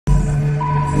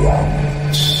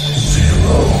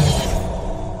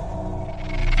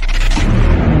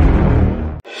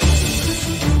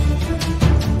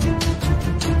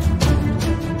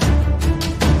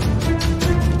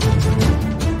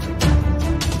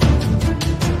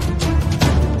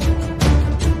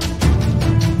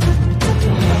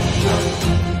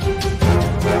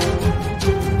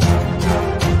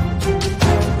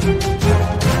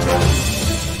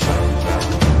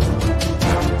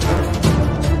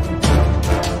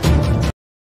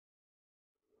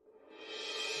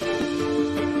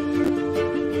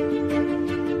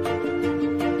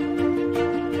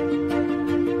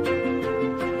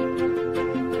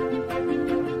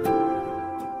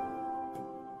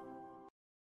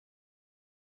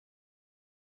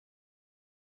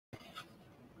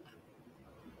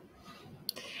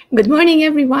Good morning,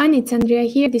 everyone. It's Andrea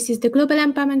here. This is the Global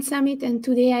Empowerment Summit, and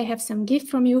today I have some gift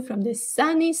from you from the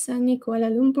sunny Kuala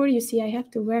Lumpur. You see, I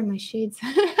have to wear my shades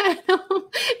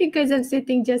because I'm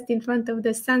sitting just in front of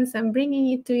the sun, so I'm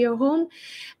bringing it to your home.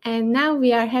 And now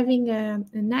we are having a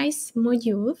nice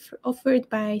module offered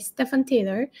by Stefan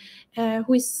Taylor,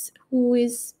 who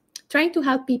is trying to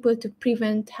help people to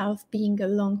prevent health being a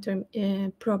long-term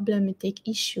problematic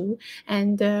issue.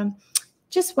 And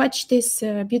just watch this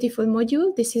beautiful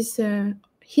module. This is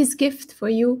his gift for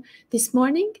you this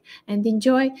morning, and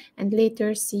enjoy. And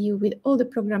later see you with all the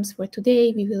programs for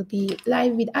today. We will be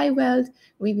live with iWeld.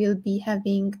 We will be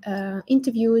having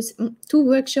interviews, 2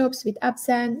 workshops with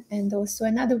Abzan, and also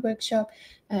another workshop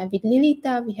with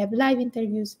Lilita. We have live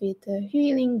interviews with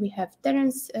Healing. We have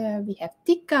Terence. We have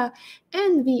Tika,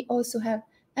 and we also have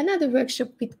another workshop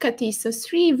with Kati. So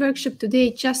 3 workshops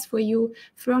today just for you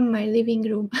from my living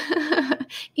room.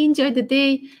 Enjoy the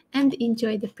day and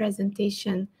enjoy the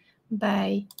presentation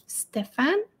by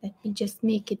Stefan. Let me just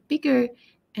make it bigger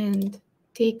and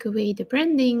take away the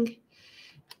branding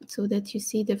so that you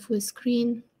see the full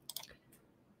screen,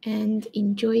 and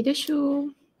enjoy the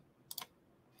show.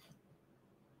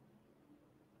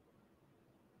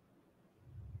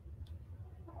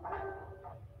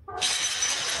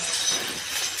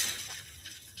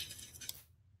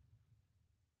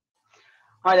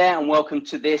 Hi there, and welcome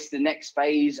to the next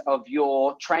phase of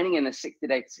your training in the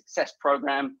 60-day success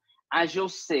program. As you'll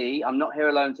see, I'm not here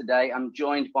alone today. I'm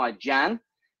joined by Jan,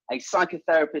 a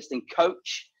psychotherapist and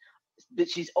coach, but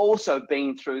she's also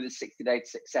been through the 60-day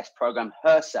success program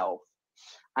herself.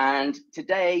 And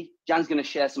today, Jan's going to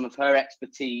share some of her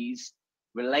expertise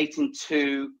relating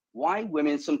to why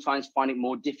women sometimes find it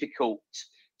more difficult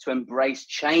to embrace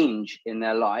change in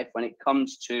their life when it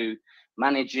comes to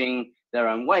managing their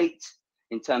own weight,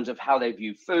 in terms of how they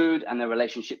view food and their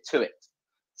relationship to it.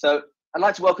 So I'd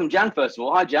like to welcome Jan first of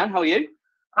all. Hi Jan, how are you?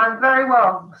 I'm very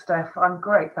well, Steph. I'm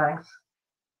great, thanks.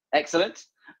 Excellent.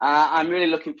 I'm really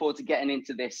looking forward to getting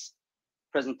into this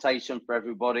presentation for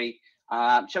everybody.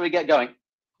 Shall we get going?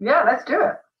 Yeah, let's do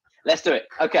it. Let's do it.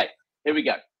 Okay, here we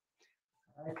go.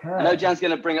 Okay. I know Jan's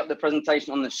going to bring up the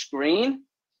presentation on the screen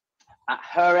at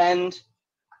her end,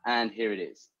 and here it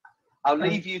is. I'll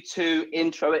leave you to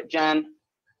intro it, Jan,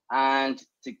 and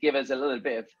to give us a little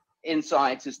bit of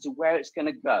insight as to where it's going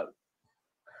to go.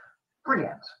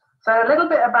 Brilliant. So a little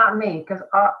bit about me, because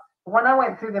when I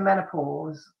went through the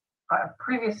menopause,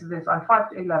 previous to this, I'm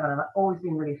 5'11", and I've always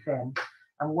been really thin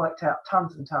and worked out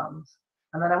tons and tons.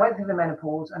 And then I went through the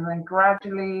menopause, and then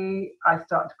gradually I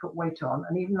started to put weight on.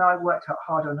 And even though I worked out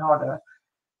harder and harder,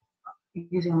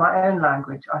 using my own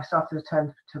language, I started to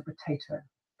turn to potato.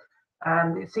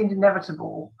 And it seemed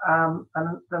inevitable, and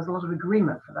there was a lot of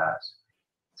agreement for that.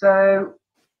 So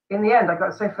in the end, I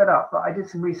got so fed up that I did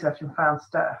some research and found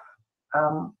Steph.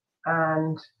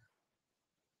 And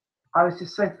I was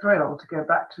just so thrilled to go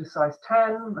back to a size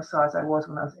 10, the size I was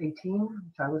when I was 18,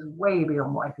 which I was way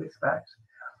beyond what I could expect.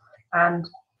 And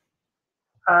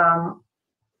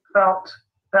felt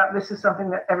that this is something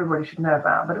that everybody should know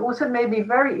about. But it also made me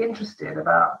very interested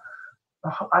about,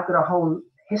 I've got a whole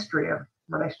history of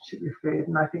relationship with food,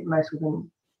 and I think most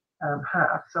women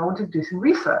have. So I wanted to do some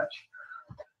research.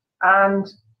 And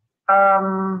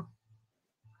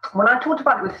when I talked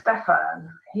about it with Stefan,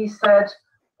 he said,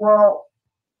 well,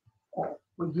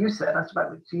 you said, I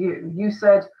spoke to you, you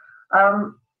said,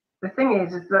 the thing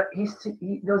is that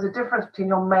there was a difference between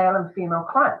your male and female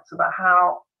clients about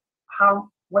how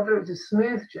whether it was a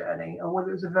smooth journey or whether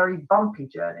it was a very bumpy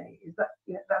journey. Is that,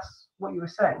 that's what you were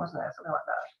saying, wasn't there? Something like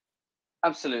that.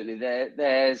 Absolutely.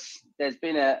 There's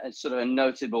been a sort of a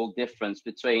notable difference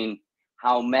between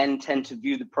how men tend to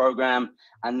view the program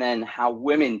and then how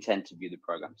women tend to view the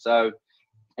program. So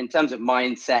in terms of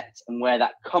mindset and where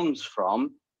that comes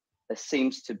from, there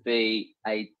seems to be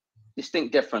a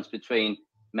distinct difference between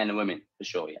men and women, for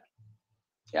sure, yeah.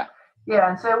 Yeah. Yeah,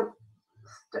 and so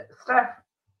Steph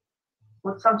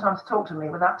would sometimes talk to me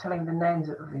without telling the names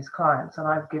of his clients, and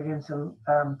I'd give him some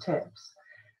tips.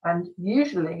 And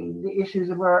usually the issues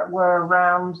were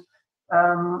around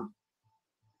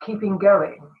keeping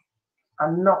going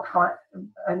and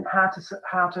and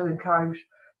how to encourage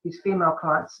his female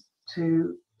clients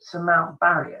to surmount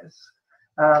barriers,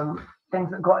 things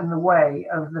that got in the way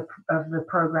of the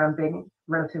program being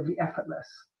relatively effortless.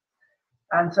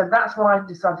 And so that's why I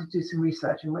decided to do some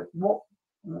research and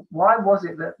why was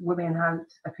it that women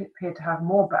appeared to have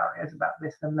more barriers about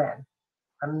this than men?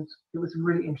 And it was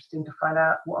really interesting to find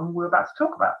out what we're about to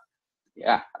talk about.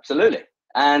 Yeah, absolutely.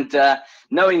 And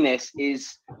knowing this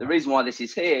is the reason why this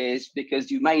is here is because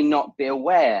you may not be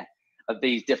aware of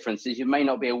these differences. You may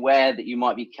not be aware that you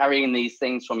might be carrying these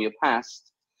things from your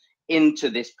past into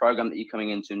this program that you're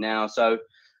coming into now. So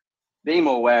being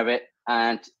more aware of it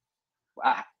and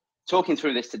talking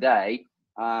through this today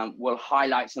will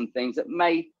highlight some things that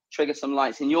may trigger some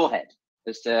lights in your head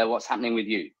as to what's happening with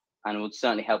you, and will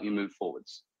certainly help you move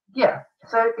forwards. Yeah,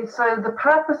 so the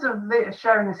purpose of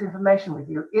sharing this information with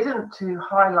you isn't to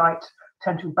highlight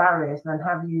potential barriers and then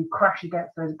have you crash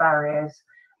against those barriers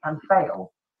and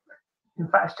fail. In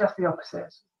fact, it's just the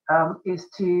opposite. Is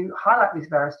to highlight these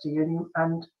barriers to you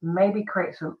and maybe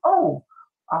create some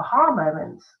aha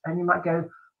moments, and you might go,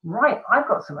 right, I've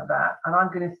got some of that, and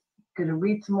I'm going to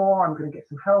read some more. I'm going to get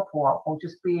some help, or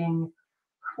just being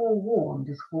forewarned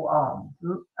is forearmed.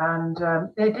 And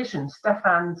in addition,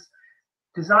 Stefan's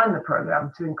designed the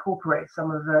program to incorporate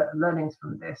some of the learnings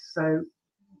from this, so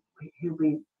he'll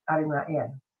be adding that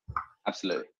in.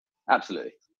 Absolutely.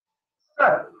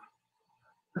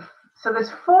 So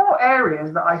there's 4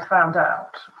 areas that I found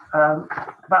out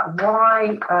about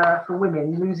why for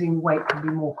women losing weight can be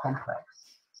more complex.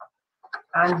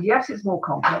 And yes, it's more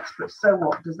complex, but so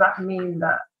what? Does that mean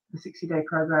that the 60-day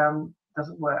program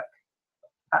doesn't work?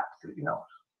 Absolutely not.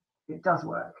 It does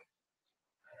work.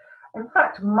 In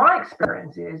fact, my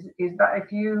experience is that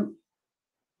if you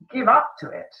give up to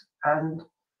it and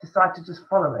decide to just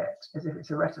follow it as if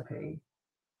it's a recipe,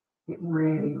 it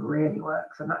really, really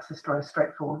works. And that's a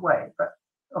straightforward way. But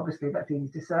obviously that's easy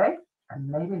to say and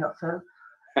maybe not so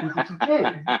easy to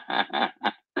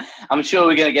do. I'm sure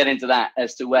we're going to get into that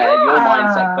as to where your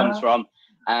mindset comes from,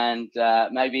 and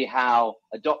maybe how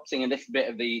adopting a little bit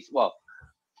of these,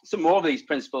 some more of these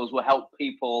principles will help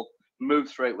people move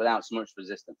through it without so much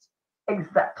resistance.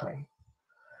 Exactly.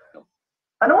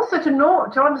 And also to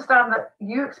understand that if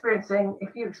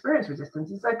you experience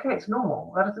resistance, it's okay, it's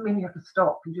normal. That doesn't mean you have to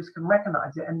stop. You just can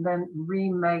recognize it and then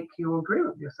remake your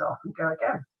agreement with yourself and go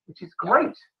again, which is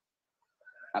great.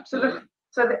 Absolutely.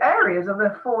 So the areas of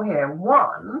the 4 here,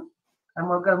 1, and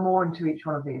we'll go more into each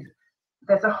one of these,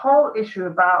 there's a whole issue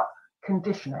about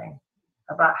conditioning,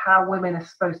 about how women are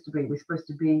supposed to be. We're supposed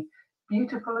to be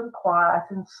beautiful and quiet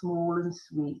and small and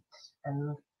sweet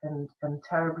and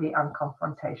terribly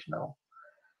unconfrontational.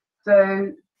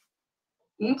 So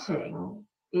eating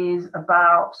is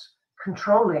about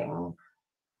controlling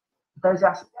those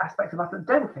aspects of us that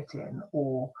don't fit in,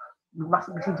 or we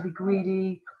mustn't be seen to be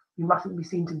greedy, we mustn't be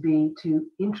seen to be too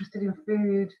interested in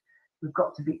food, we've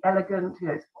got to be elegant.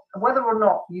 Whether or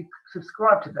not you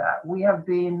subscribe to that, we have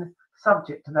been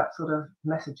subject to that sort of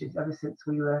messages ever since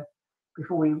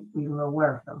before we even were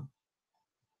aware of them.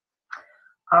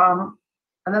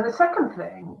 And then the second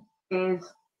thing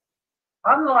is,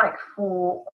 unlike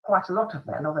for quite a lot of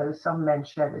men, although some men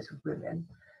share this with women,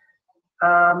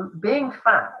 being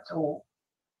fat or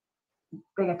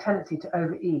being a tendency to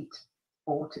overeat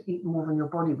or to eat more than your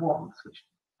body wants, which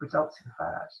results in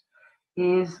fat,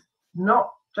 is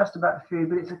not just about the food,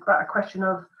 but it's about a question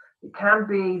of, it can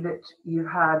be that you've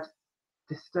had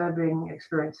disturbing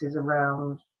experiences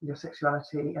around your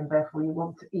sexuality and therefore you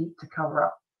want to eat to cover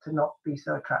up, to not be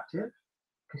so attractive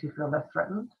because you feel less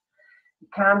threatened. It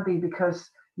can be because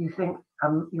you think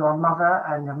you're a mother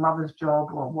and your mother's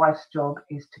job or a wife's job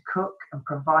is to cook and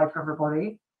provide for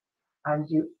everybody, and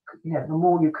the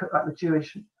more you cook, like the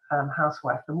Jewish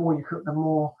housewife, the more you cook, the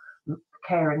more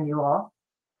caring you are.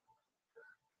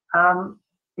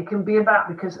 It can be about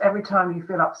because every time you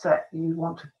feel upset, you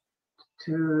want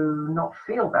to not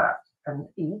feel that and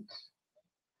eat,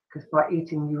 because by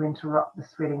eating you interrupt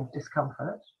this feeling of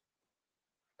discomfort.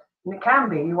 And it can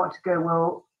be you want to go,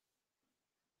 well,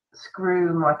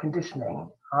 screw my conditioning,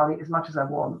 I'll eat as much as I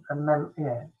want, and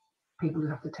then people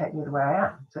just have to take me the way I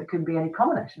am. So it could be any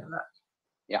combination of that.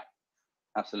 Yeah,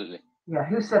 absolutely. Yeah,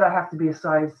 who said I have to be a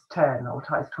size 10 or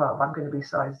size 12? I'm going to be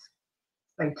size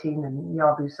 18 and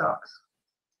Yahoo socks.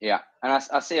 Yeah, and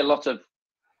I see a lot of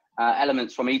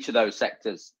elements from each of those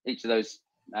sectors, each of those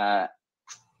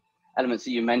elements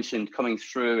that you mentioned coming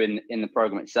through in the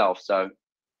program itself. So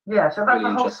yeah, so that's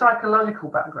really the whole psychological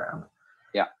background.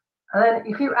 Yeah. And then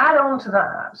if you add on to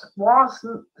that, whilst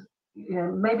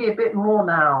maybe a bit more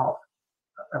now,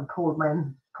 and poor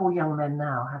young men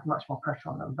now have much more pressure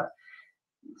on them, but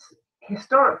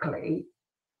historically,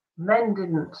 men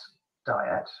didn't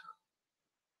diet,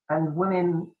 and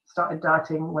women started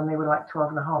dieting when they were like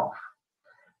 12 and a half.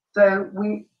 So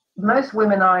most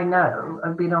women I know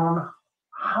have been on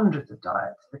hundreds of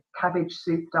diets: the cabbage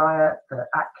soup diet, the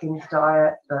Atkins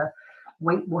diet, the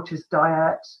Weight Watchers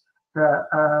diet, the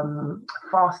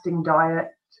fasting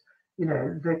diet,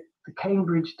 the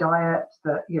Cambridge diet,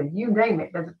 you name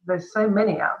it. There's so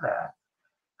many out there,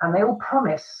 and they all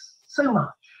promise so much.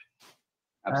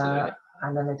 Absolutely.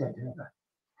 And then they don't deliver.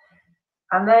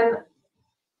 And then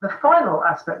the final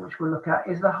aspect which we'll look at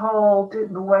is the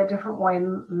different way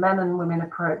men and women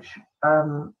approach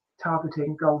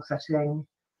targeting, goal setting,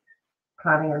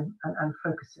 planning, and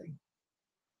focusing.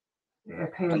 It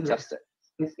appears Fantastic.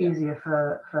 it's easier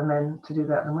for men to do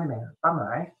that than women.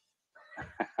 Bummer,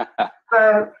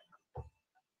 eh?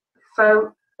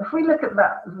 So if we look at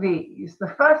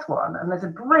the first one, and there's a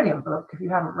brilliant book if you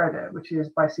haven't read it, which is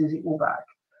by Susie Orbach,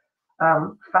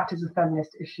 Fat is a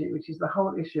Feminist Issue, which is the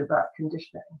whole issue about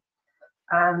conditioning.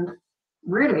 And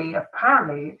really,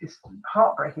 apparently, it's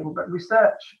heartbreaking, but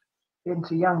research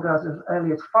into young girls as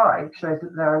early as 5 shows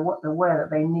that they're aware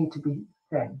that they need to be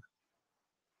thin.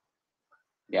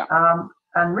 Yeah.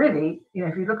 And really,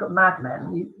 if you look at Mad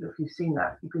Men, if you've seen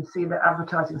that, you can see that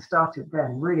advertising started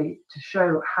then, really to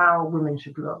show how women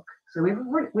should look. So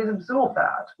we've absorbed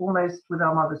that almost with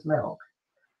our mother's milk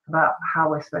about how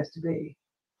we're supposed to be.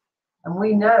 And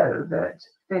we know that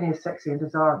thin is sexy and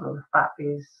desirable, and fat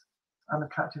is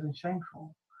unattractive and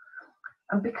shameful.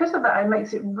 And because of that, it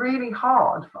makes it really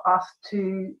hard for us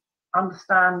to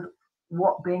understand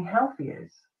what being healthy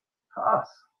is for us.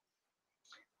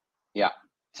 Yeah.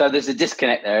 So there's a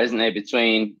disconnect there, isn't there,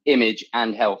 between image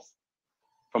and health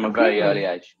from a very early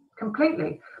age?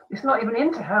 Completely. It's not even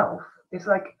into health. It's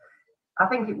like, I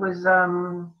think it was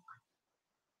the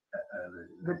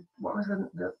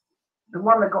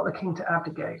one that got the king to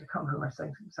abdicate. I can't remember my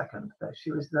saying in a second, but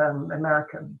she was the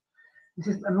American.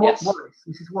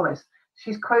 Mrs. Wallace.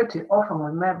 She's quoted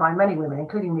often by many women,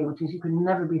 including me, which is, you can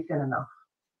never be thin enough.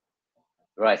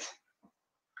 Right.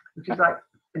 Which is like,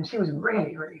 and she was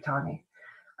really, really tiny.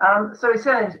 So it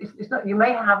says it's not. You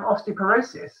may have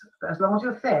osteoporosis, but as long as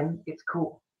you're thin, it's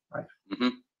cool, right? Mm-hmm.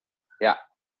 Yeah.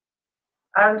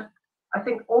 And I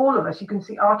think all of us, you can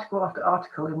see article after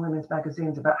article in women's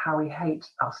magazines about how we hate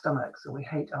our stomachs, or we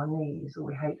hate our knees, or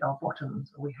we hate our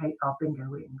bottoms, or we hate our bingo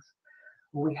wings,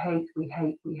 or we hate.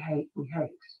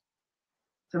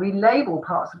 So we label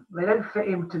parts. They don't fit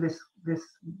into this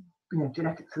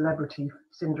genetic celebrity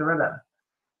Cinderella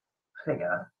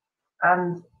figure,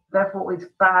 and therefore it's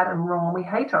bad and wrong. We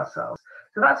hate ourselves.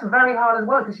 So that's very hard as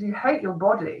well, because if you hate your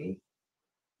body,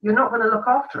 you're not going to look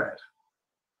after it.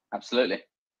 Absolutely.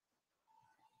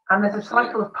 And there's a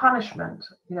cycle of punishment,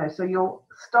 so you'll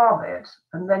starve it,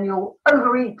 and then you'll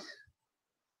overeat,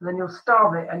 and then you'll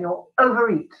starve it, and you'll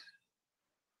overeat.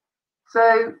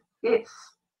 So it's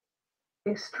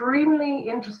extremely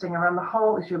interesting around the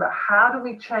whole issue about how do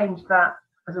we change that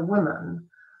as a woman,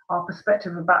 our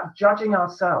perspective about judging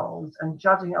ourselves and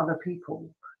judging other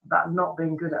people about not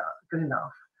being good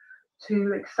enough,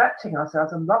 to accepting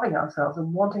ourselves and loving ourselves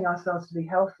and wanting ourselves to be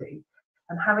healthy,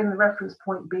 and having the reference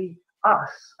point be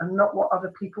us and not what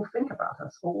other people think about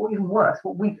us, or even worse,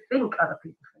 what we think other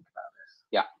people think about us.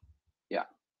 Yeah,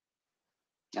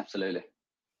 absolutely.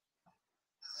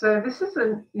 So this is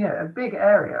a big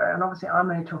area, and obviously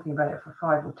I'm only talking about it for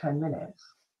 5 or 10 minutes.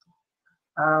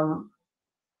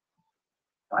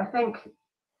 I think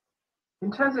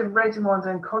in terms of raising one's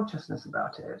own consciousness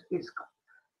about it,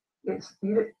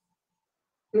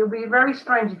 it'll be very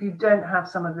strange if you don't have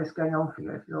some of this going on for you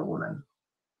if you're a woman.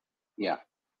 Yeah.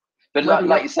 But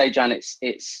like you say, Jan,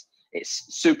 it's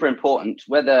super important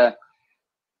whether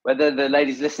the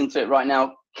ladies listening to it right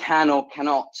now can or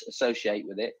cannot associate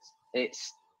with it.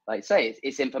 It's like you say,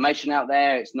 it's information out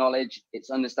there, it's knowledge,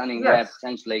 it's understanding where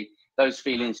potentially those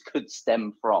feelings could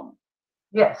stem from.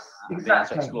 Yes,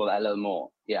 exactly. To explore that a little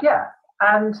more. Yeah. Yeah,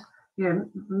 and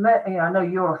I know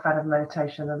you're a fan of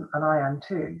meditation, and I am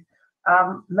too.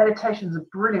 Meditation is a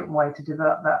brilliant way to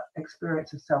develop that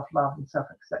experience of self-love and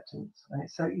self-acceptance, and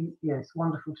it's it's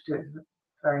wonderful to do it. It's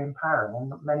very empowering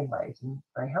in many ways, and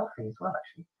very healthy as well,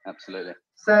 actually. Absolutely.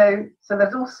 So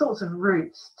there's all sorts of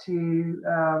routes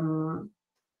to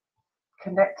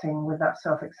connecting with that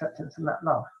self-acceptance and that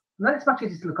love, and then it's much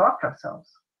easier to look after ourselves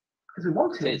because we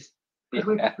want to. It is. because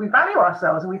we value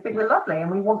ourselves and we think we're lovely and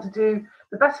we want to do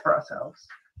the best for ourselves.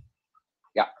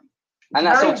 Yeah, and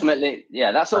that's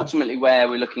ultimately where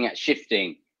we're looking at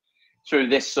shifting through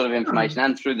this sort of information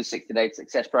and through the 60-day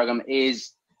success program,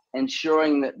 is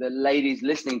ensuring that the ladies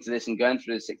listening to this and going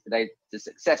through the 60-day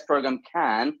success program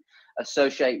can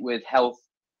associate with health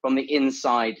from the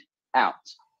inside out.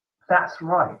 That's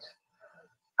right.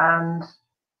 And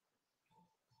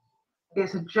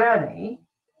it's a journey.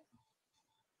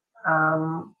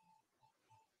 And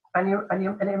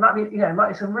it might be,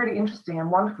 it's a really interesting and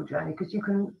wonderful journey, because you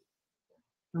can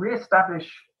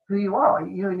re-establish who you are.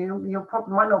 Your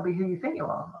problem might not be who you think you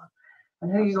are,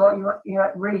 and who you are.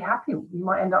 You're really happy. You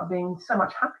might end up being so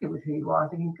much happier with who you are,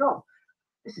 and thinking, God,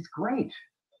 this is great.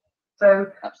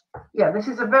 So, yeah, this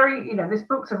is a very, this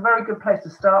book's a very good place to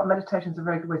start. Meditation's a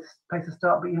very good place to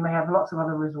start, but you may have lots of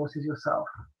other resources yourself.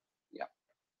 Yeah.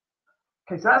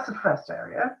 Okay, so that's the first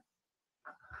area.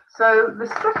 So the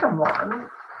second one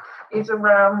is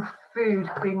around food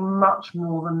being much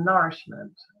more than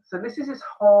nourishment. So this is this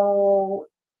whole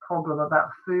problem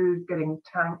about food getting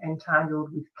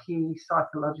entangled with key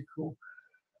psychological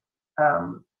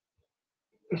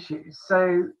issues.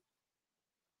 So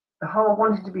the whole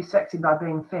wanting to be sexy by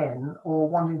being thin, or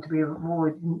wanting to be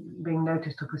being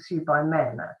noticed or pursued by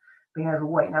men, being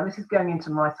overweight. Now this is going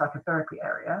into my psychotherapy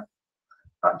area,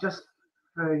 but just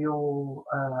for your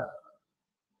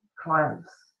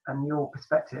clients and your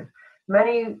perspective,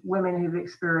 many women who've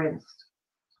experienced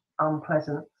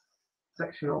unpleasant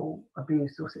sexual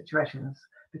abuse or situations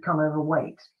become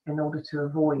overweight in order to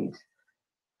avoid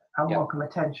unwelcome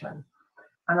attention.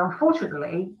 And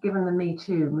unfortunately, given the Me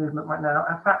Too movement right now,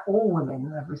 in fact, all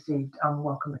women have received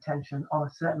unwelcome attention on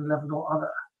a certain level or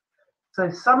other. So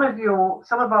some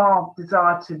of our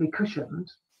desire to be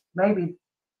cushioned may be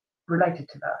related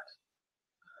to that.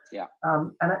 Yeah.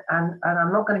 And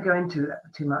I'm not going to go into that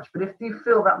too much, but if you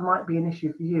feel that might be an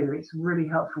issue for you, it's really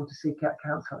helpful to seek out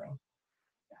counselling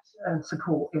and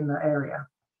support in that area.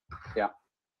 Yeah.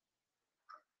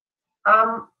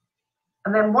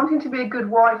 And then wanting to be a good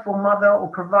wife or mother, or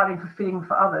providing for feeding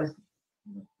for others.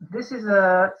 This is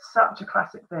such a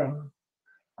classic thing,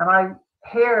 and I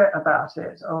hear about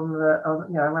it on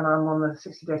when I'm on the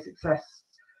 60-day success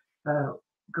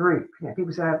group.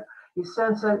 People say, it's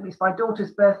so it's my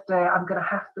daughter's birthday, I'm going to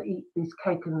have to eat this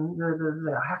cake, and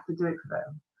I have to do it for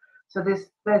them. So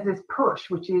there's this push,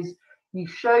 which is you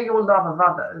show your love of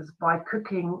others by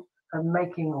cooking and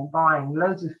making or buying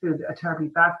loads of food that are terribly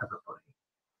bad for the body.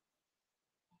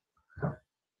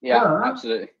 Yeah,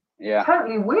 absolutely. Yeah.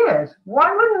 Totally weird.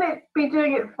 Why wouldn't it be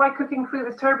doing it by cooking food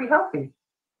that's terribly healthy?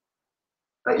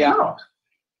 But it's not.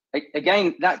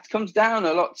 Again, that comes down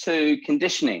a lot to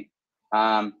conditioning.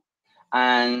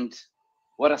 And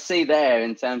what I see there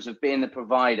in terms of being the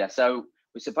provider. So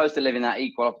we're supposed to live in that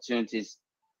equal opportunities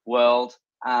world,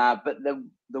 but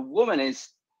the woman is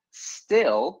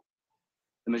still,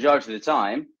 the majority of the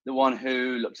time, the one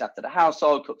who looks after the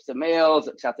household, cooks the meals,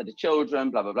 looks after the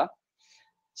children, blah, blah, blah.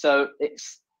 So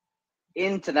it's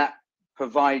into that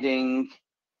providing,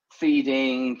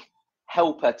 feeding,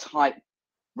 helper type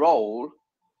role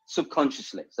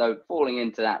subconsciously. So falling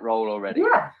into that role already.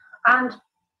 Yeah, and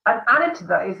added to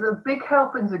that is that big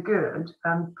helpings are good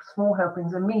and small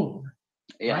helpings are mean.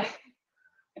 Yeah. Right?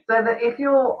 So that if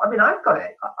you're, I've got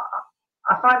it.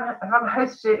 If I'm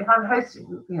hosting,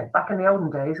 back in the olden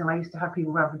days when I used to have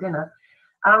people around for dinner,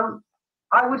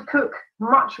 I would cook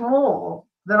much more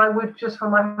than I would just for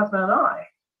my husband and I.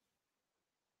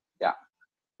 Yeah.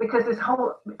 Because this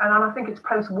whole, and I think it's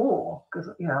post-war, because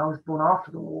I was born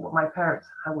after the war, but my parents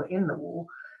were in the war,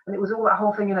 and it was all that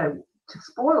whole thing, to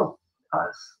spoil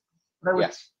us. There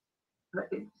was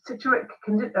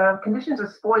conditions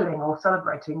of spoiling or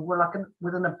celebrating were like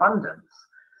with an abundance.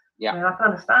 Yeah. I can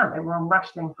understand they were on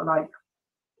rationing for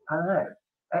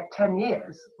 10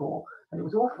 years, and it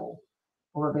was awful.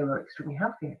 Although they were extremely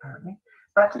healthy apparently,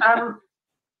 but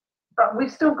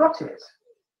we've still got it.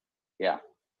 Yeah.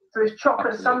 So it's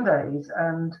chocolate sundaes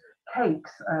and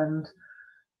cakes and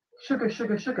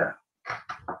sugar.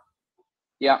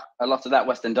 Yeah, a lot of that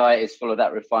Western diet is full of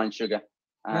that refined sugar,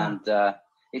 and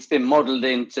it's been modelled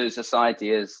into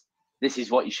society as this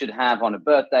is what you should have on a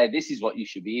birthday. This is what you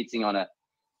should be eating on at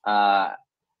a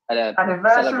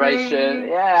celebration.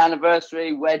 Yeah,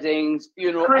 anniversary, weddings,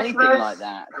 funeral, anything like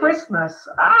that. Christmas.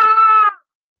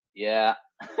 Yeah.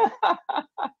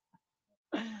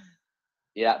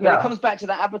 Yeah, but it comes back to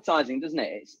that advertising, doesn't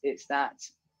it? It's that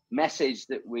message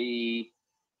that we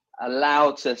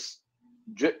allow to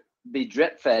be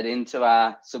drip fed into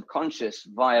our subconscious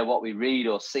via what we read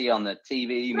or see on the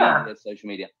TV, media, social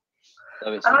media.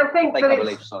 So it's and I think that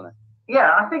beliefs on it.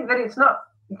 yeah, I think that it's not,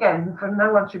 again, for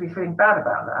no one should be feeling bad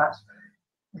about that,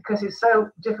 because it's so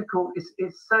difficult,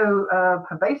 it's so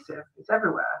pervasive, it's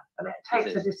everywhere, and it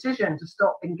takes a decision to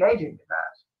stop engaging with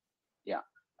that. Yeah,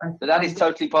 and, but that is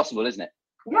totally possible, isn't it?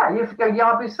 Yeah, you have to go,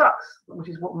 Yabu sucks, which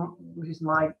is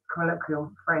my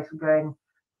colloquial phrase for going,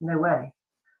 no way,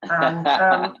 and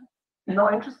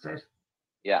not interested.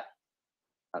 Yeah,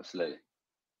 absolutely.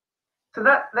 So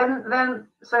that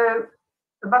so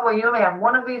by the way, you only have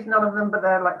one of these, none of them, but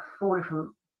they're like 4 different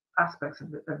aspects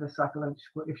of the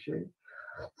psychological issue.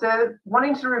 So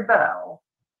wanting to rebel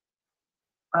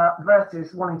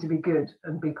versus wanting to be good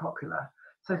and be popular.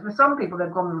 So for some people,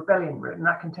 they've gone the rebellion route, and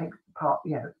that can take part,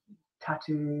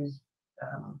 tattoos,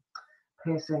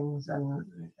 piercings,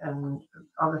 and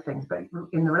other things. But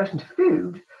in the relation to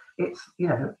food, it's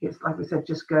like we said,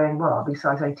 just going, well, I'll be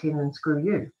size 18 and screw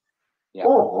you. Yeah.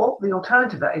 Or the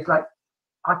alternative to that is like,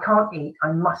 I can't eat,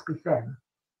 I must be thin.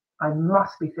 I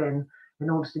must be thin in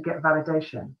order to get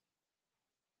validation.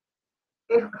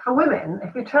 For women,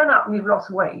 if you turn up and you've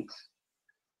lost weight,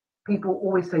 people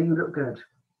always say you look good.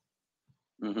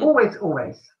 Mm-hmm.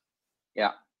 Always.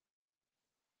 Yeah.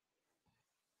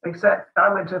 Except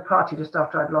I went to a party just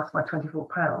after I'd lost my 24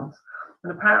 pounds,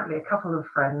 and apparently a couple of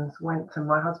friends went to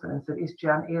my husband and said, "Is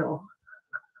Jan ill?"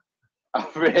 Oh,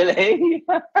 really?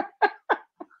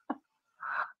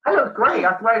 I looked great.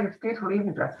 I was wearing this beautiful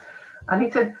evening dress. And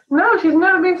he said, "No, she's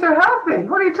never been so healthy.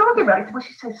 What are you talking about?" He said, "Well,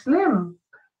 she's so slim."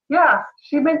 Yeah,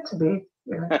 she meant to be.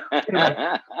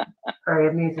 Anyway, very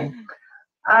amusing.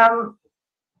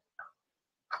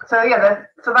 So yeah,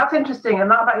 so that's interesting, and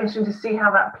that's interesting to see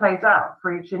how that plays out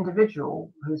for each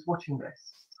individual who's watching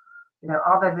this. Do they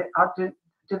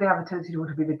have a tendency to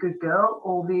want to be the good girl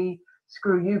or the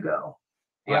screw you girl?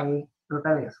 Yeah. The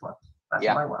rebellious one. That's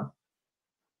my one.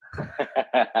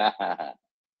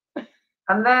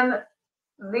 And then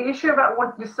the issue about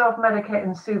wanting to self-medicate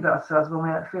and soothe ourselves when we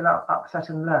feel upset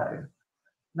and low.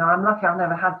 Now, I'm lucky I've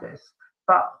never had this,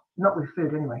 but not with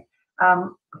food anyway. Alcohol.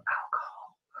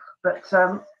 But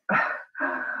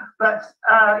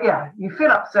yeah, you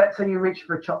feel upset, so you reach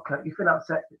for a chocolate. You feel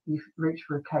upset, you reach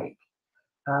for a cake.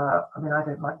 I mean, I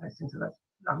don't like those things, so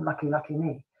I'm lucky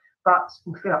me. But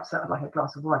you feel upset, I'd like a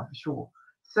glass of wine for sure.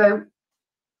 So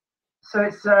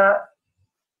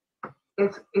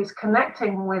it's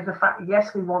connecting with the fact,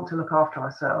 yes, we want to look after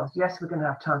ourselves. Yes, we're going to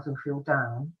have times when we feel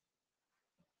down.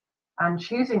 And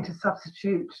choosing to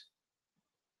substitute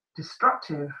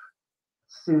destructive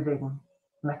soothing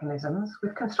mechanisms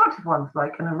with constructive ones,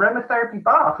 like an aromatherapy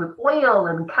bath with oil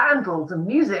and candles and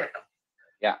music.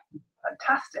 Yeah.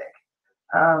 Fantastic.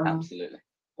 Absolutely.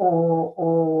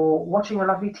 Or watching a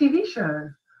lovely TV show.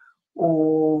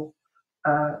 Or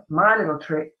my little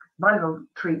treat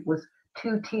was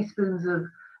 2 teaspoons of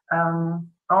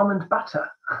almond butter,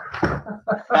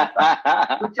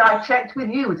 which I checked with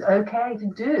you. It's okay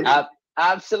to do.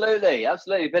 Absolutely.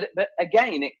 But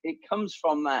again, it comes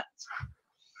from that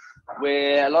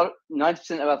where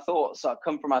 90% of our thoughts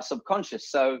come from our subconscious.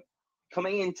 So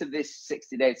coming into this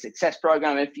 60-day success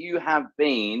program, if you have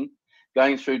been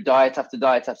going through diet after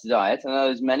diet after diet, I know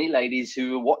there's many ladies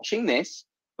who are watching this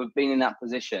who've been in that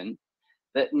position,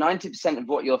 that 90% of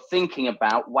what you're thinking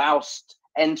about whilst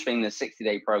entering the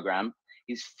 60-day program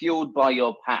is fueled by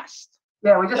your past.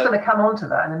 Yeah, we're just going to come on to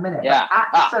that in a minute. Yeah,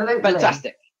 absolutely.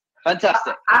 Fantastic.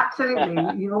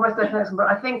 Absolutely. You've almost done, but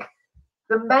I think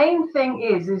the main thing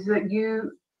is that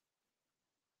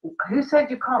who said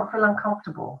you can't feel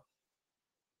uncomfortable?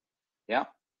 Yeah.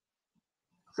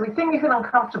 So we think you feel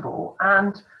uncomfortable,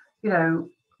 and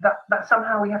that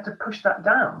somehow we have to push that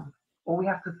down, or we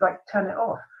have to turn it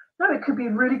off. No, it could be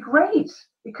really great.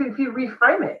 It could, if you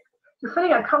reframe it, you're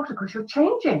feeling uncomfortable because you're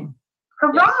changing.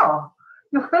 Hurrah! Yes.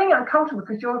 You're feeling uncomfortable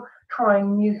because you're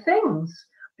trying new things,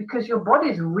 because your body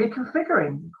is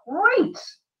reconfiguring. Great.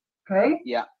 Okay.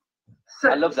 Yeah. So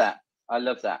I love that.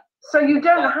 So you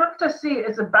don't have to see it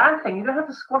as a bad thing. You don't have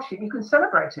to squash it. You can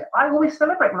celebrate it. I always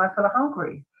celebrate when I feel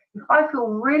hungry. If I feel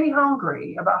really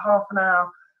hungry about half an hour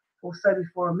or so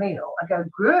before a meal, I go,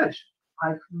 good.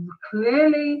 I've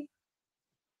clearly,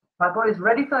 my body's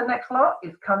ready for the next lot.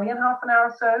 It's coming in half an hour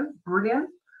or so. Brilliant.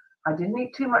 I didn't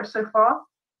eat too much so far.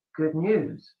 Good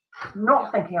news.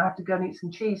 Not thinking I have to go and eat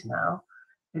some cheese now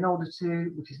in order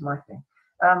to, which is my thing,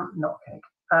 not cake,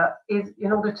 is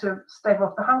in order to stave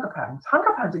off the hunger pangs.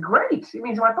 Hunger pangs are great. It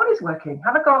means my body's working.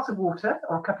 Have a glass of water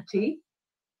or a cup of tea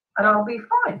and I'll be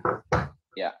fine.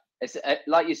 Yeah. It's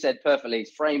like you said perfectly,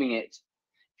 it's framing it.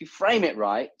 If you frame it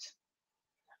right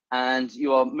and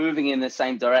you are moving in the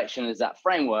same direction as that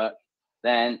framework,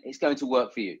 then it's going to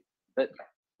work for you. But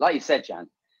like you said, Jan,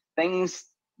 things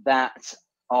that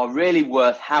are really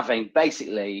worth having,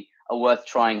 basically are worth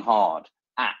trying hard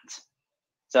at.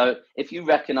 So if you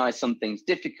recognize something's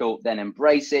difficult, then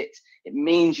embrace it. It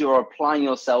means you're applying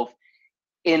yourself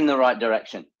in the right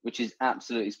direction, which is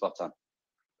absolutely spot on.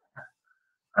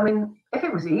 I mean, if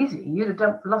it was easy, you'd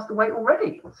have lost the weight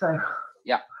already. So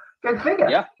yeah, go figure.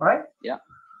 Yeah, right. Yeah.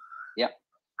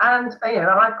 And you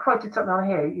know, and I quoted something on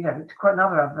here. You know, to quote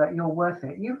another advert, "You're worth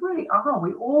it." You really are.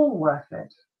 We're all worth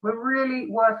it. We're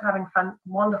really worth having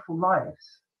wonderful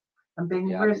lives and being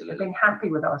being happy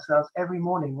with ourselves every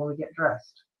morning when we get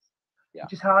dressed. Yeah.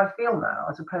 Which is how I feel now,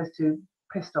 as opposed to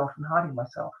pissed off and hiding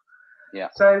myself. Yeah.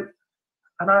 So,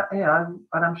 and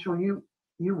I'm sure you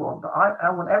want, but I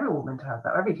want every woman to have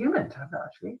that, every human to have that,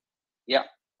 actually. Yeah,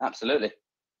 absolutely.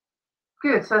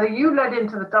 Good. So you led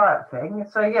into the diet thing.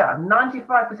 So yeah,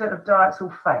 95% of diets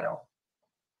will fail,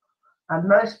 and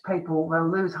most people will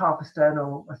lose half a stone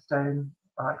or a stone,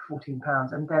 like 14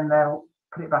 pounds, and then they'll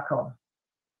put it back on.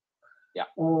 Yeah.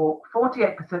 Or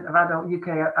 48% of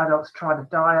UK adults tried a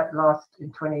diet last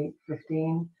in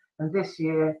 2015, and this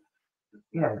year,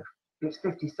 you know, it's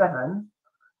 57%.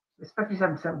 It's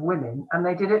 57% women, and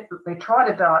they tried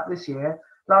a diet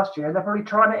last year, and they're probably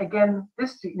trying it again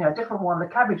this, you know, different one, the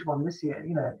cabbage one this year.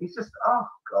 You know, it's just, oh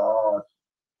God.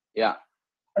 Yeah.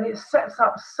 And it sets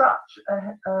up such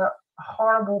a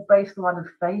horrible baseline of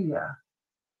failure.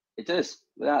 It does,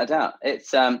 without a doubt.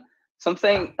 It's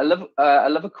something I love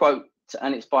a quote,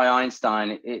 and it's by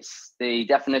Einstein. It's the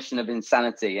definition of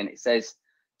insanity, and it says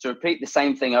to repeat the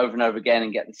same thing over and over again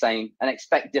and get the same and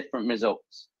expect different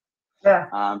results.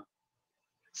 Yeah.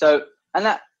 So, and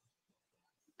that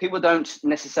people don't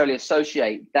necessarily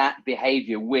associate that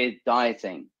behavior with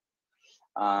dieting.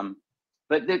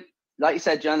 But like you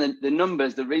said, Jan, the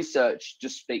numbers, the research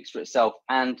just speaks for itself.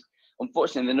 And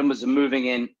unfortunately, the numbers are moving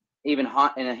in even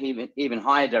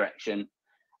higher direction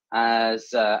as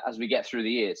we get through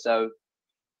the year. So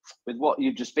with what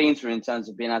you've just been through in terms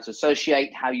of being able to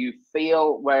associate how you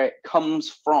feel, where it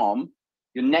comes from,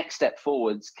 your next step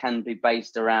forwards can be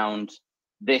based around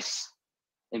this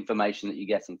information that you're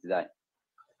getting today.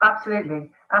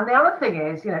 Absolutely. And the other thing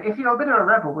is, you know, if you're a bit of a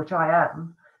rebel, which I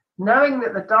am, knowing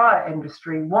that the diet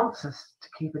industry wants us to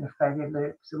keep in a failure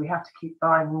loop, so we have to keep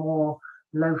buying more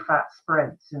low-fat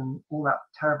spreads and all that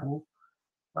terrible,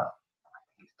 well, I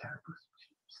think it's terrible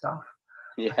stuff.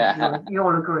 Yeah.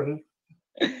 You'll agree.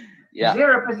 Yeah.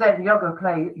 0%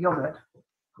 yogurt.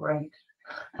 Great.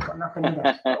 Got nothing in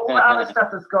it. All the other stuff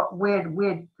that's got weird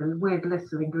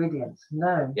lists of ingredients.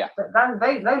 No. Yeah.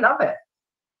 They love it.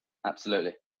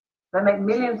 Absolutely. They make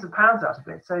millions of pounds out of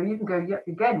it. So you can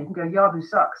go Yahoo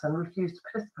sucks and refuse to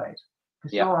participate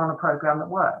because you're on a program that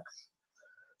works.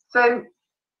 So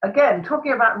again,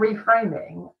 talking about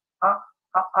reframing,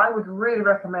 I would really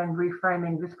recommend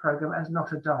reframing this program as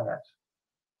not a diet.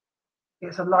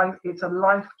 It's a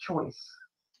life choice.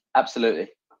 Absolutely.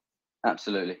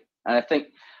 Absolutely. And I think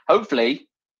hopefully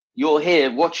you're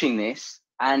here watching this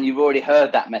and you've already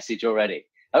heard that message already.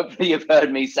 Hopefully you've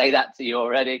heard me say that to you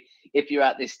already if you're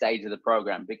at this stage of the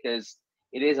program, because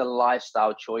it is a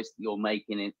lifestyle choice that you're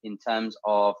making in terms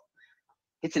of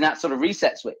hitting that sort of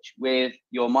reset switch with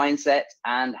your mindset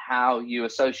and how you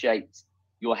associate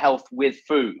your health with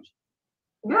food.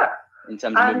 Yeah. In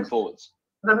terms of moving forwards.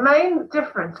 The main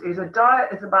difference is a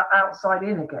diet is about outside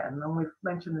in again, and we've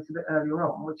mentioned this a bit earlier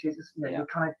on, which is, you know,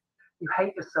 you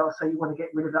hate yourself, so you want to get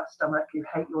rid of that stomach, you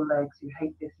hate your legs, you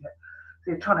hate this,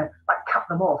 so you're trying to like cut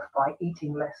them off by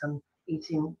eating less and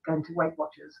going to Weight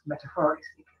Watchers, metaphorically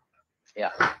speaking.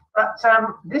 Yeah. But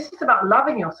this is about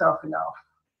loving yourself enough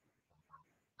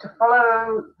to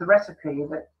follow the recipe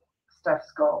that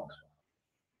Steph's got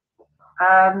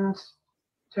and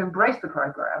to embrace the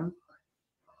program.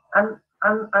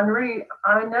 And really,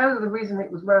 I know the reason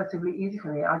it was relatively easy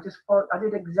for me. I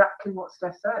did exactly what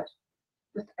Steph said,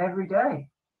 just every day.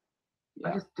 Yeah.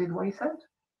 I just did what he said.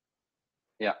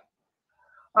 Yeah.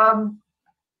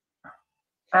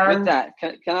 And with that,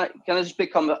 can I just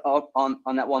pick on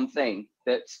that one thing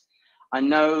that I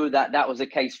know that was the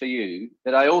case for you,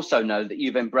 that I also know that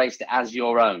you've embraced it as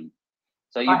your own.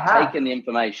 So you've taken the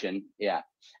information,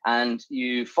 and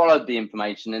you followed the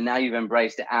information, and now you've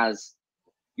embraced it as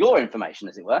your information,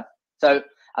 as it were. So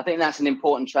I think that's an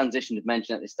important transition to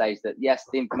mention at this stage, that yes,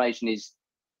 the information is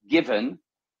given,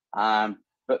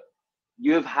 but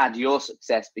you've had your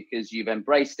success because you've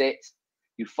embraced it,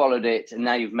 you followed it, and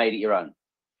now you've made it your own.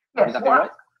 Yes, Is that right?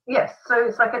 Yes. So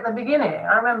it's like at the beginning,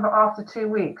 I remember after 2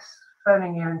 weeks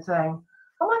phoning you and saying,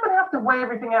 am I going to have to weigh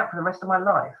everything out for the rest of my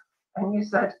life? And you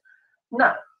said,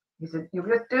 no. You said, you're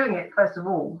just doing it, first of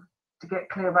all, to get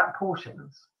clear about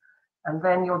portions, and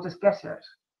then you'll just get it.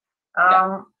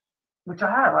 which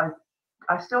I have.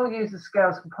 I still use the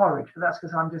scales for porridge, but that's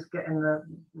because I'm just getting the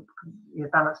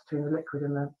balance between the liquid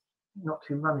and the not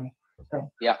too runny thing.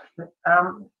 Yeah.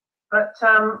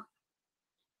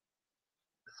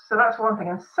 So that's one thing.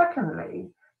 And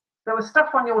secondly, there was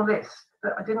stuff on your list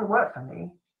that didn't work for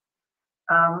me.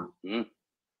 You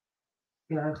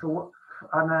know, so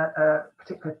I'm a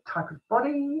particular type of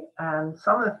body, and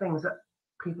some of the things that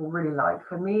people really like,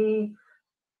 for me,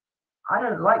 I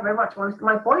don't like very much.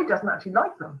 My body doesn't actually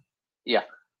like them. Yeah.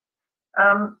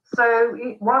 So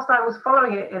whilst I was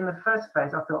following it in the first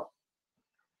phase, I thought,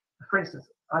 for instance,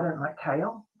 I don't like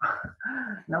kale.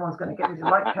 No one's going to get me to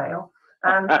like kale.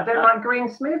 And I don't like green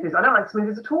smoothies. I don't like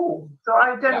smoothies at all. So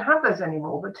I don't have those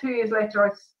anymore. But 2 years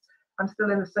later, I'm still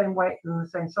in the same weight and the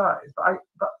same size. But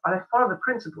I follow the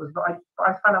principles, but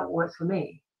I found out what works for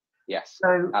me. Yes,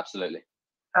 so absolutely.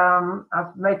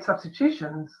 I've made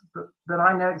substitutions, but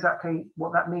I know exactly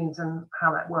what that means and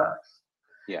how that works.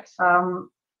 Yes. So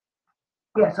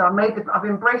I've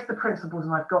embraced the principles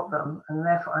and I've got them, and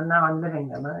now I'm living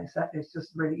them, and it's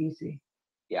just really easy.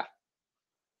 Yeah.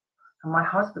 And my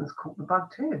husband's caught the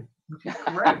bug too, which is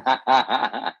great.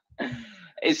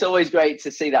 It's always great to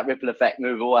see that ripple effect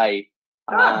move away,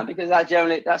 because that's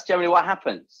generally what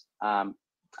happens. And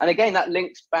again, that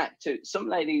links back to some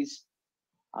ladies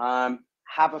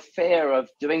have a fear of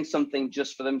doing something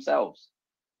just for themselves.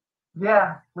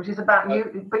 Yeah, which is about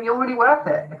you, but you're really worth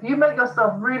it. If you make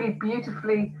yourself really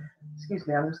beautifully, excuse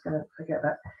me, I'm just going to forget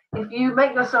that. If you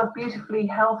make yourself beautifully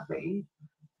healthy,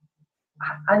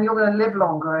 and you're going to live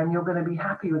longer and you're going to be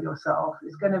happy with yourself,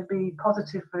 it's going to be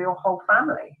positive for your whole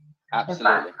family. Absolutely.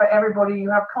 In fact, for everybody you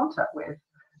have contact with.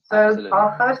 So absolutely.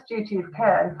 Our first duty of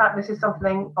care, in fact, this is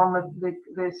something on the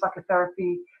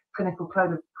psychotherapy clinical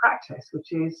code of practice,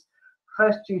 which is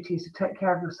first duty is to take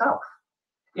care of yourself.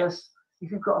 Because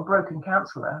if you've got a broken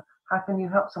counsellor, how can you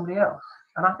help somebody else?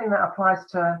 And I think that applies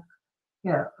to,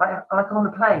 like on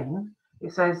the plane,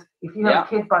 it says, if you have a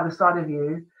kid by the side of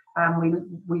you and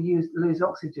we lose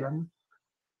oxygen,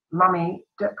 mummy,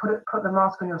 put the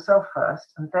mask on yourself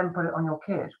first and then put it on your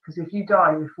kid. Because if you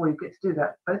die before you get to do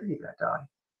that, both of you are going to die.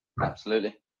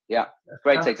 Absolutely. Yeah.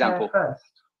 Great example.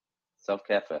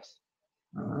 Self-care first.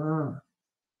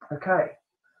 Okay.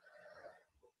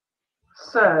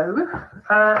 So,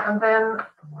 and then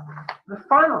the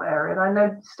final area, and I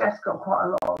know Steph's got quite a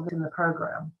lot of it in the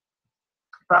program,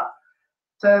 but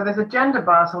so there's a gender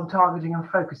bias on targeting and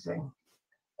focusing,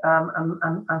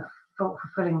 and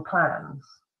fulfilling plans,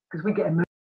 because we get emotional.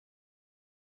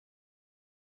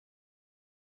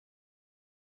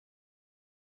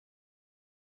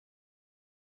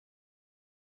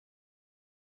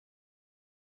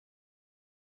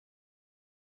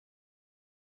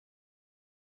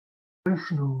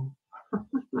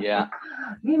 Yeah.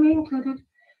 Me included.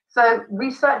 So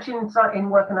research in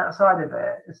working outside of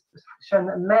it has shown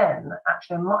that men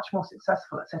actually are much more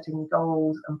successful at setting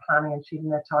goals and planning and achieving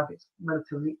their targets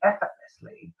relatively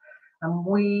effortlessly, and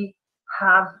we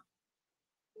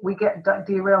get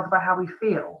derailed by how we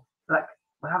feel. Like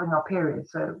we're having our period,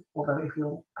 so although if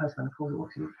you're postmenopausal,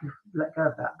 you let go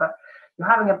of that, but you're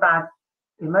having a bad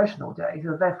emotional day,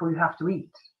 so therefore you have to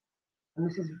eat. And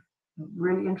this is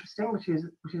really interesting, which is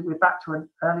we're back to an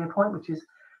earlier point, which is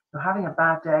you're having a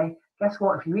bad day. Guess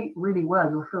what? If you eat really well,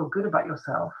 you'll feel good about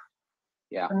yourself.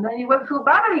 Yeah. And then you won't feel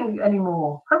bad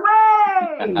anymore.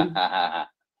 Hooray!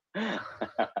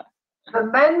 The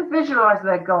men visualize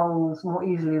their goals more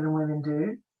easily than women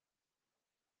do.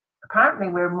 Apparently,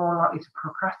 we're more likely to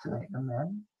procrastinate than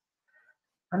men.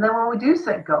 And then when we do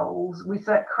set goals, we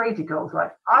set crazy goals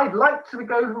like, I'd like to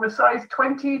go from a size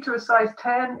 20 to a size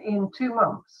 10 in 2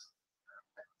 months.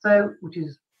 So, which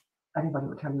is, anybody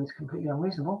would tell you is completely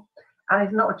unreasonable and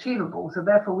is not achievable. So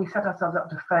therefore we set ourselves up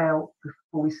to fail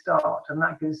before we start, and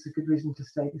that gives us a good reason to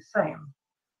stay the same.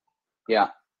 Yeah.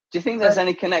 Do you think there's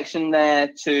any connection there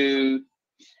to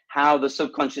how the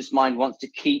subconscious mind wants to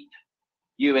keep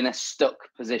you in a stuck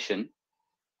position?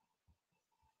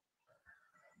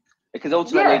 Because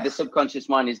ultimately the subconscious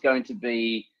mind is going to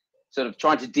be sort of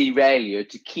trying to derail you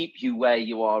to keep you where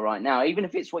you are right now, even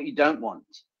if it's what you don't want,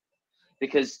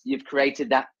 because you've created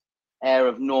that air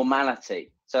of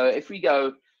normality. So if we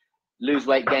go lose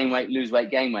weight, gain weight, lose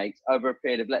weight, gain weight over a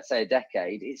period of, let's say, a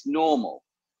decade, it's normal.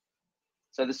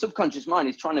 So the subconscious mind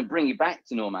is trying to bring you back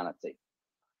to normality.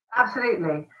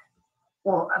 Absolutely.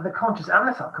 Well, the conscious and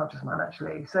the subconscious mind,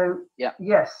 actually. So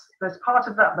yes, there's part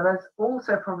of that, but there's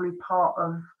also probably part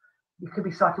of, it could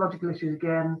be psychological issues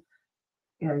again.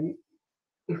 You know,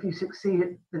 if you succeed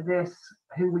at this,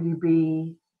 who will you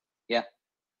be? Yeah.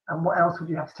 And what else would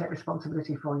you have to take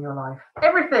responsibility for in your life?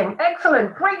 Everything.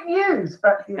 Excellent. Great news.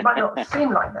 But it might not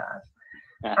seem like that.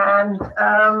 And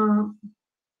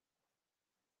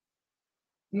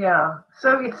yeah,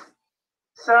 so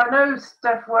I know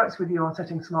Steph works with you on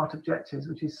setting SMART objectives,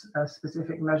 which is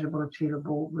specific, measurable,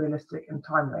 achievable, realistic, and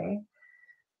timely.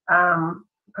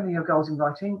 Putting your goals in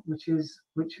writing, which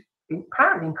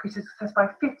apparently increases success by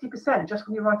 50% just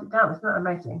when you write it down. Isn't that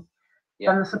amazing?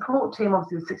 Yeah. And the support team,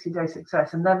 obviously, the 60-day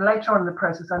success. And then later on in the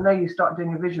process, I know you start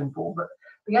doing a vision board, but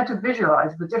you have to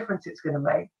visualize the difference it's going to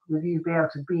make with you being able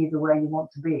to be the way you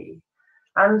want to be.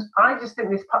 And I just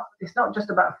think it's not just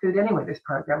about food anyway, this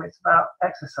program. It's about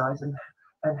exercise and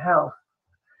health.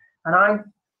 And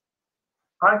I'm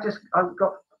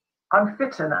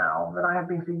fitter now than I have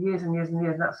been for years and years and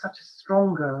years. And that's such a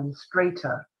stronger and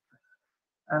straighter.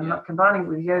 And like combining it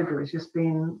with yoga has just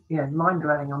been,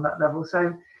 mind-blowing on that level.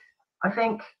 So I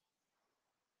think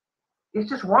it's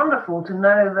just wonderful to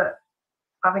know that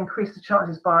I've increased the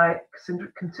chances by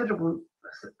considerable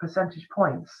percentage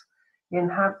points in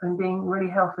being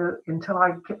really healthy until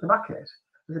I kick the bucket,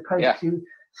 as opposed to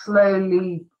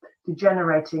slowly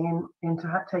degenerating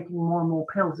into taking more and more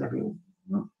pills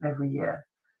every year.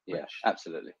 Yeah,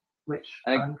 absolutely. Which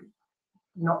I'm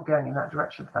not going in that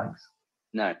direction, thanks.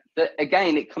 No, but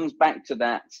again, it comes back to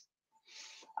that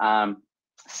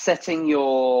setting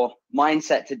your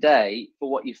mindset today for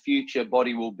what your future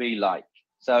body will be like.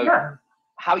 So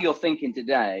how you're thinking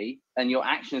today and your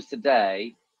actions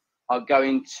today are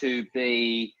going to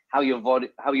be how your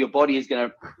body is going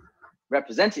to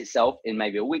represent itself in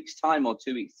maybe a week's time or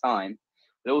 2 weeks' time,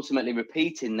 but ultimately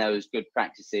repeating those good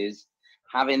practices,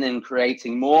 having them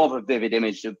creating more of a vivid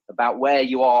image about where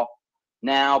you are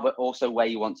now, but also where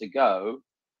you want to go,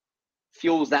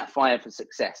 fuels that fire for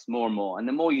success more and more. And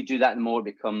the more you do that, the more it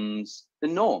becomes the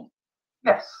norm.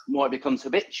 Yes. The more it becomes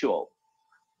habitual.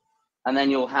 And then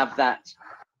you'll have that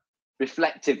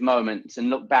reflective moment and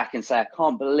look back and say, I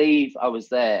can't believe I was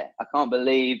there. I can't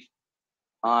believe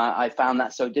I found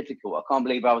that so difficult. I can't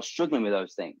believe I was struggling with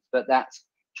those things. But that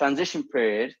transition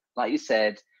period, like you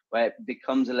said, where it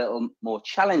becomes a little more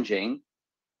challenging,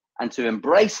 and to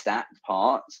embrace that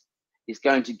part is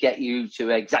going to get you to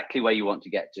exactly where you want to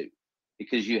get to,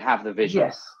 because you have the vision.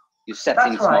 Yes. You're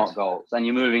setting smart goals and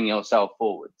you're moving yourself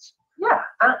forwards. Yeah,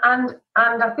 and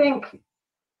I think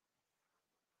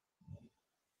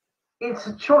it's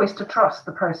a choice to trust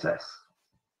the process.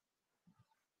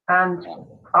 And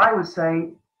I would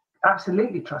say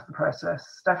absolutely trust the process.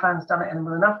 Stefan's done it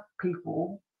with enough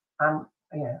people and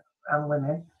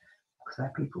women, because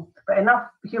they're people, but enough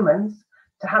humans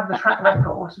to have the track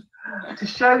record to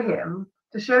show you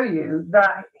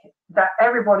that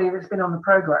everybody that's been on the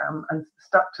program and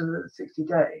stuck to the 60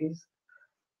 days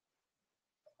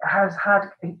has had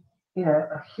a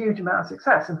huge amount of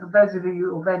success. And for those of you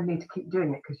who will then need to keep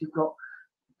doing it because you've got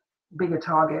bigger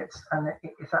targets and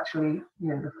it's actually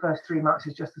the first 3 months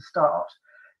is just the start.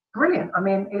 Brilliant. I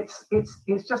mean, it's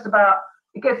just about,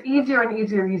 it gets easier and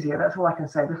easier. That's all I can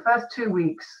say. The first 2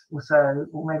 weeks or so,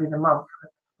 or maybe the month,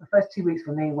 the first 2 weeks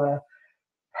for me were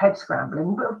head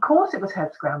scrambling. But of course it was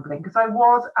head scrambling because I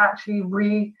was actually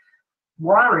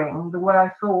rewiring the way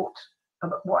I thought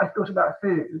about what I thought about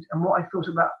food and what I thought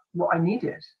about what I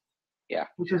needed. Yeah.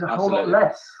 Which is a whole lot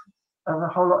less of a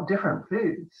whole lot different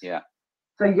foods. Yeah.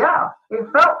 So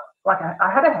it felt like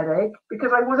I had a headache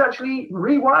because I was actually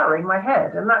rewiring my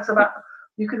head. And that's about,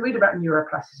 you can read about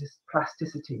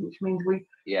neuroplasticity, which means we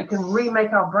can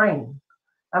remake our brain.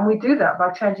 And we do that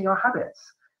by changing our habits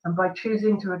and by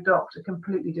choosing to adopt a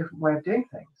completely different way of doing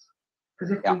things.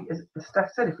 Because we, as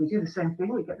Steph said, if we do the same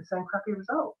thing, we get the same crappy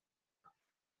result.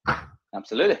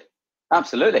 Absolutely.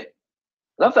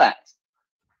 Love that.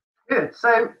 Good.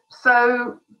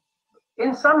 So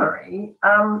in summary,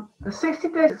 the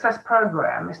 60-day success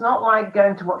program is not like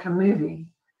going to watch a movie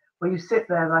where you sit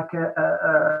there like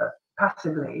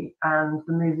passively and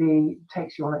the movie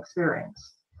takes you on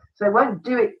experience. So it won't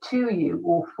do it to you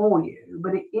or for you,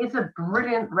 but it is a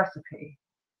brilliant recipe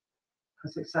for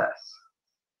success.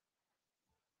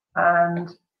 And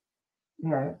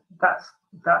that's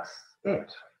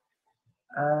it.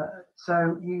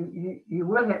 So you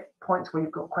will hit points where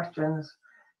you've got questions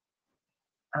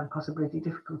and possibility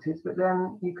difficulties, but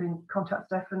then you can contact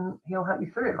Steph and he'll help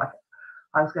you through it. Like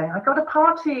I was going, I got a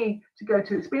party to go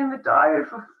to. It's been in the diary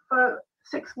for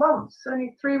 6 months,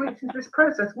 only 3 weeks into this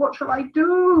process. What shall I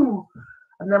do?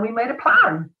 And then we made a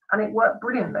plan and it worked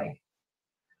brilliantly.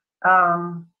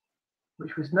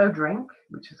 Which was no drink,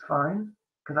 which is fine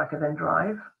because I could then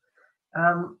drive.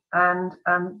 And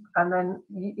then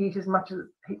you eat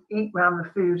around the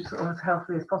food sort of as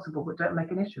healthy as possible, but don't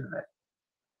make an issue of it.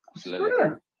 Absolutely.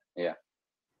 Brilliant. Yeah.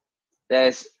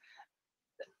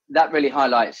 That really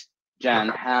highlights, Jan,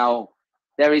 how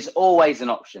there is always an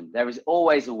option. There is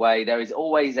always a way. There is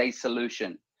always a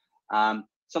solution.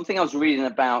 Something I was reading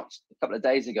about a couple of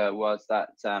days ago was that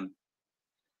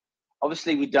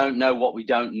obviously we don't know what we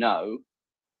don't know,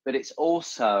 but it's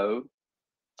also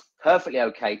perfectly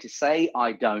okay to say,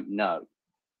 I don't know.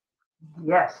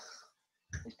 Yes.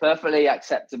 It's perfectly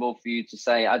acceptable for you to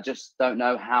say, I just don't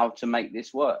know how to make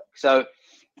this work. So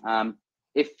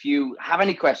if you have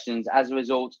any questions as a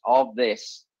result of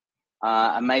this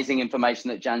amazing information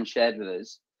that Jan shared with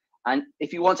us, and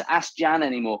if you want to ask Jan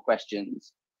any more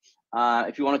questions,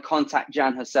 if you want to contact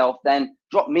Jan herself, then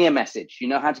drop me a message. You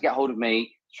know how to get hold of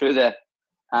me through the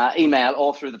email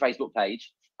or through the Facebook page.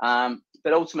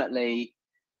 But ultimately,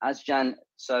 as Jan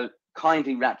so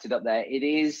kindly wrapped it up there, it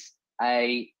is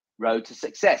a road to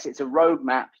success. It's a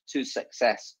roadmap to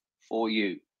success for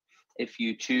you if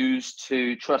you choose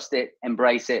to trust it,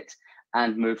 embrace it,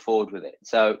 and move forward with it.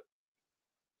 So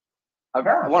I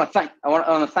want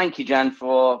to thank you, Jan,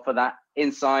 for that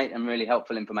insight and really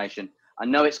helpful information. I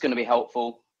know it's going to be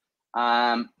helpful.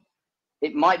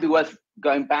 It might be worth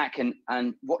going back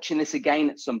and watching this again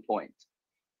at some point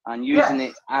and using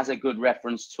it as a good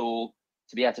reference tool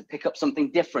to be able to pick up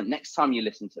something different next time you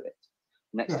listen to it,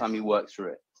 next time you work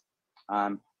through it.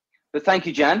 But thank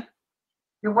you, Jan.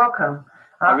 You're welcome.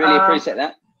 I really appreciate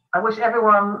that. I wish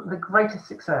everyone the greatest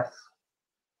success.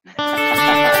 Enjoy,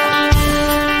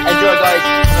 guys.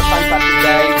 Have a fantastic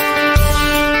day.